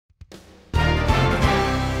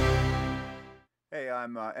Hey,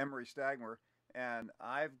 I'm Emery Stagmer, and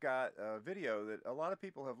I've got a video that a lot of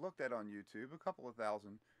people have looked at on YouTube, a couple of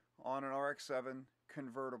thousand, on an RX-7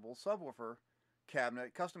 convertible subwoofer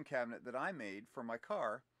cabinet, custom cabinet that I made for my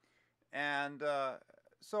car. And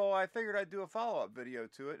so I figured I'd do a follow-up video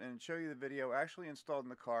to it and show you the video actually installed in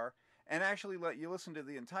the car and actually let you listen to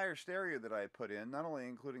the entire stereo that I put in, not only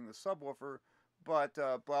including the subwoofer, but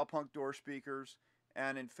Blaupunkt door speakers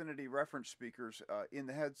and Infinity reference speakers in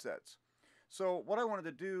the headsets. So what I wanted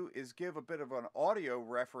to do is give a bit of an audio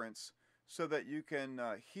reference so that you can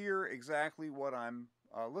hear exactly what I'm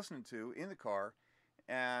listening to in the car.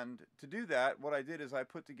 And to do that, what I did is I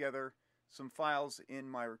put together some files in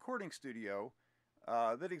my recording studio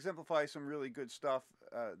that exemplify some really good stuff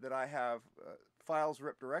that I have, files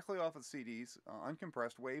ripped directly off of CDs,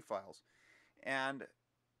 uncompressed WAV files. And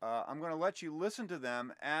I'm going to let you listen to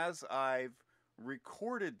them as I've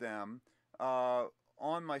recorded them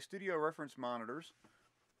on my studio reference monitors,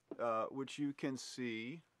 which you can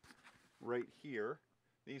see right here.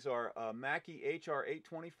 These are Mackie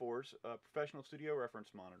HR824s, professional studio reference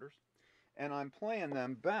monitors, and I'm playing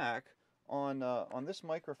them back on this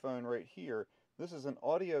microphone right here. This is an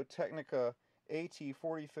Audio-Technica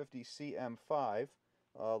AT4050 CM5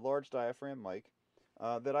 large diaphragm mic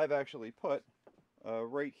that I've actually put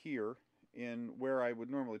right here in where I would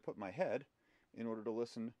normally put my head in order to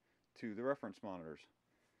listen to the reference monitors.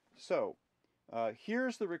 So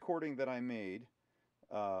here's the recording that I made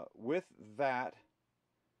with that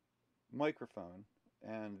microphone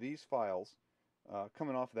and these files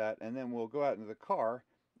coming off that, and then we'll go out into the car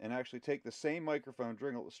and actually take the same microphone,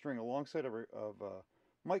 string a long set of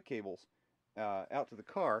mic cables out to the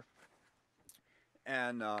car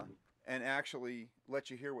and actually let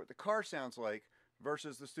you hear what the car sounds like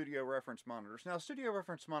versus the studio reference monitors. Now, studio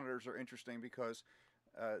reference monitors are interesting because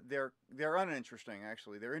they're uninteresting,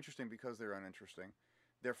 actually. They're interesting because they're uninteresting.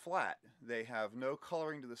 They're flat. They have no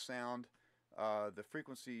coloring to the sound. The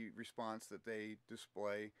frequency response that they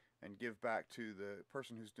display and give back to the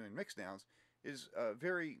person who's doing mixdowns is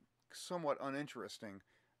very somewhat uninteresting.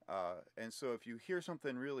 And so if you hear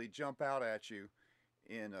something really jump out at you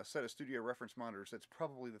in a set of studio reference monitors, that's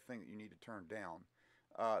probably the thing that you need to turn down.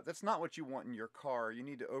 That's not what you want in your car. You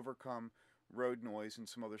need to overcome road noise and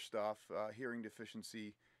some other stuff, hearing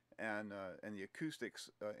deficiency, and the acoustics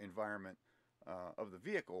environment of the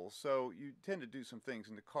vehicle. So you tend to do some things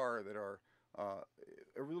in the car that are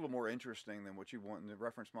a little more interesting than what you want in the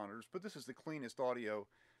reference monitors. But this is the cleanest audio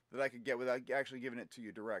that I could get without actually giving it to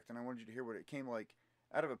you direct. And I wanted you to hear what it came like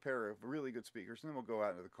out of a pair of really good speakers, and then we'll go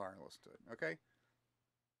out into the car and listen to it. Okay?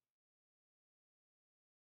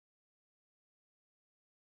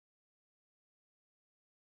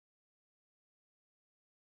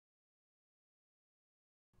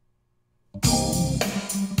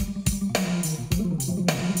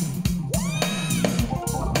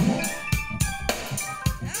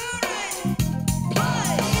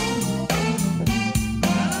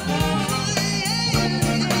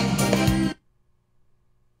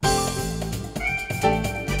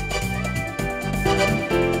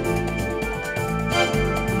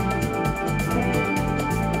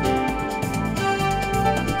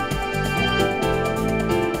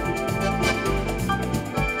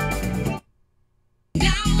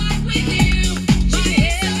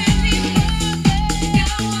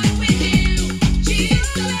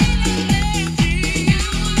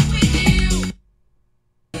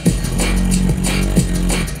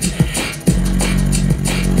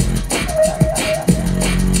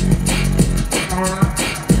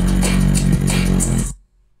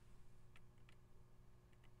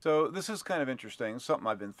 So this is kind of interesting, something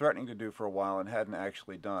I've been threatening to do for a while and hadn't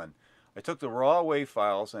actually done. I took the raw WAV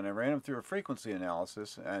files and I ran them through a frequency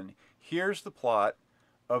analysis, and here's the plot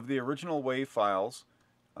of the original WAV files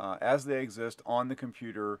as they exist on the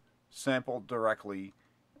computer, sampled directly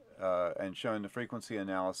and showing the frequency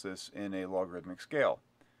analysis in a logarithmic scale,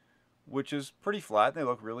 which is pretty flat. They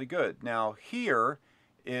look really good. Now here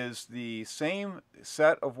is the same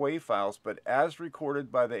set of WAV files, but as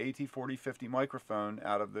recorded by the AT4050 microphone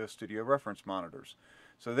out of the studio reference monitors.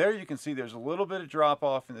 So there you can see there's a little bit of drop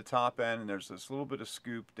off in the top end, and there's this little bit of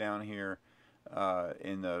scoop down here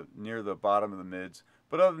near the bottom of the mids.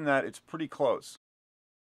 But other than that, it's pretty close.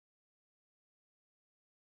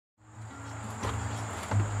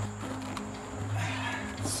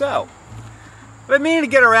 So, I've been meaning to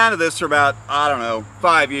get around to this for about, I don't know,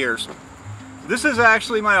 5 years. This is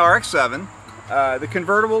actually my RX-7, the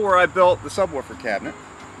convertible where I built the subwoofer cabinet.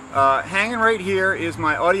 Hanging right here is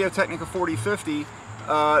my Audio-Technica 4050.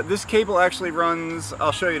 This cable actually runs,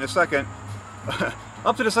 I'll show you in a second,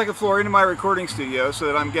 up to the second floor into my recording studio so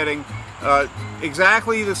that I'm getting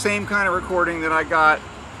exactly the same kind of recording that I got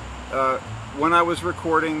when I was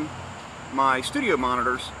recording my studio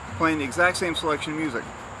monitors, playing the exact same selection of music.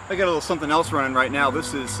 I got a little something else running right now.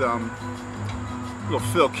 This is a little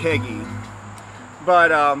Phil Keggy.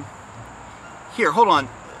 But here, hold on.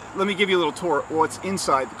 Let me give you a little tour of what's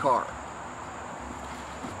inside the car.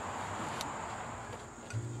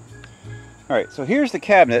 Alright, so here's the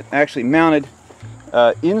cabinet actually mounted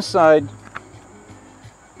inside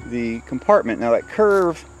the compartment. Now that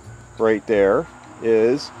curve right there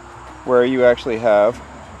is where you actually have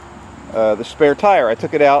the spare tire. I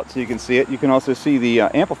took it out so you can see it. You can also see the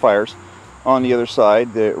amplifiers on the other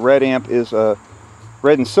side. The red amp is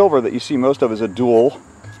red and silver that you see most of is a dual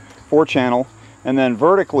 4-channel, and then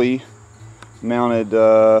vertically mounted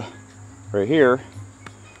right here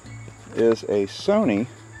is a Sony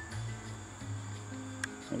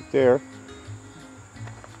right there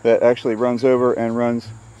that actually runs over and runs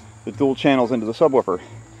the dual channels into the subwoofer.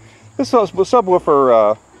 This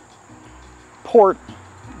subwoofer port,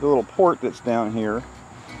 the little port that's down here,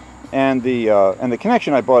 and the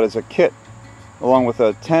connection I bought is a kit along with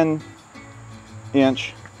a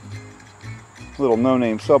 10-inch little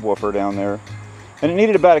no-name subwoofer down there, and it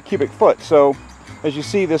needed about a cubic foot. So as you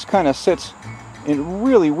see, this kind of sits in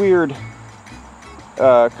really weird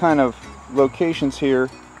kind of locations here.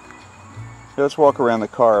 Let's walk around the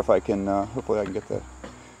car if I can. Hopefully I can get the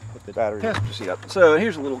battery passenger seat up. So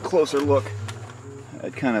here's a little closer look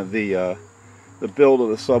at kind of the build of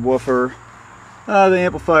the subwoofer. The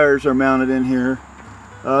amplifiers are mounted in here.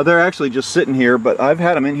 They're actually just sitting here, but I've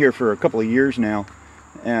had them in here for a couple of years now,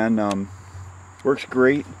 and works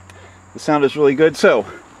great. The sound is really good. So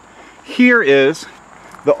here is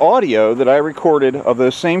the audio that I recorded of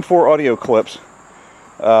those same 4 audio clips,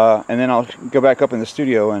 and then I'll go back up in the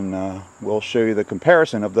studio and we'll show you the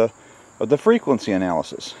comparison of the frequency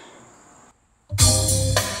analysis.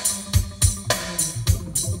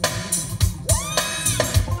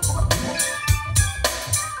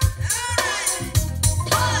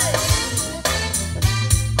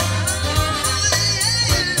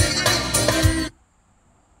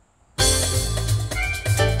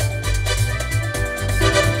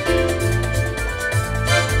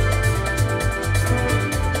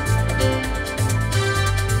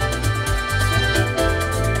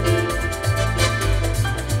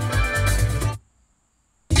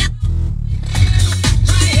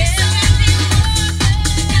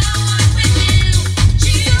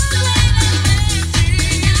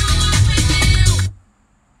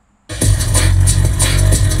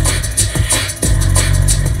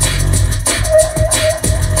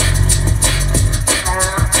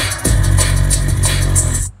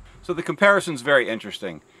 So the comparison's very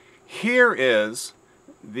interesting. Here is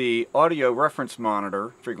the audio reference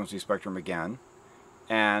monitor frequency spectrum again,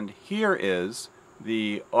 and here is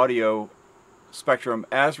the audio spectrum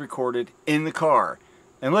as recorded in the car.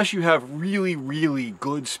 Unless you have really, really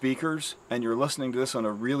good speakers and you're listening to this on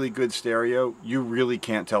a really good stereo, you really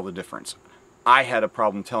can't tell the difference. I had a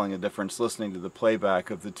problem telling the difference listening to the playback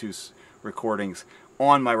of the 2 recordings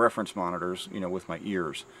on my reference monitors, you know, with my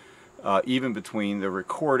ears. Even between the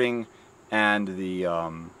recording and the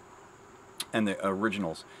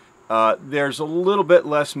originals. There's a little bit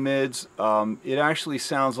less mids. It actually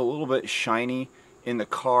sounds a little bit shiny in the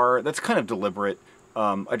car. That's kind of deliberate.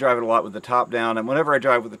 I drive it a lot with the top down, and whenever I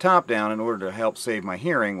drive with the top down, in order to help save my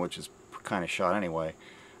hearing, which is kind of shot anyway,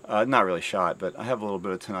 not really shot, but I have a little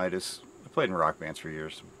bit of tinnitus. I played in rock bands for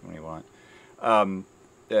years. What do you want?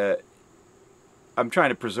 I'm trying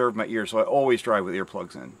to preserve my ears, so I always drive with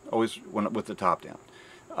earplugs in, always with the top down.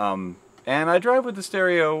 And I drive with the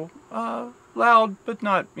stereo loud, but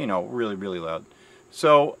not, you know, really, really loud.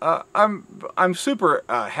 So I'm super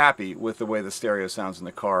happy with the way the stereo sounds in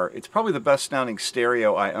the car. It's probably the best sounding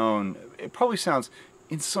stereo I own. It probably sounds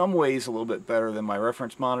in some ways a little bit better than my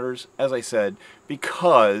reference monitors, as I said,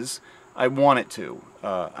 because I want it to.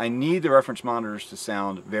 I need the reference monitors to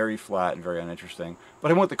sound very flat and very uninteresting, but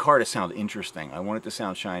I want the car to sound interesting. I want it to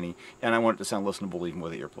sound shiny, and I want it to sound listenable even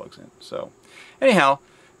with the earplugs in. So, anyhow,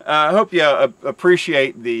 I hope you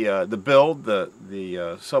appreciate the build, the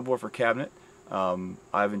subwoofer cabinet.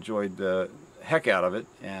 I've enjoyed the heck out of it,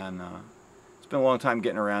 and it's been a long time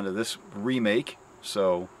getting around to this remake.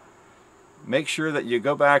 So, make sure that you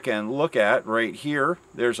go back and look at right here.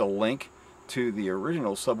 There's a link to the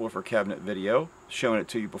original subwoofer cabinet video, showing it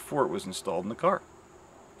to you before it was installed in the car.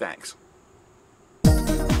 Thanks.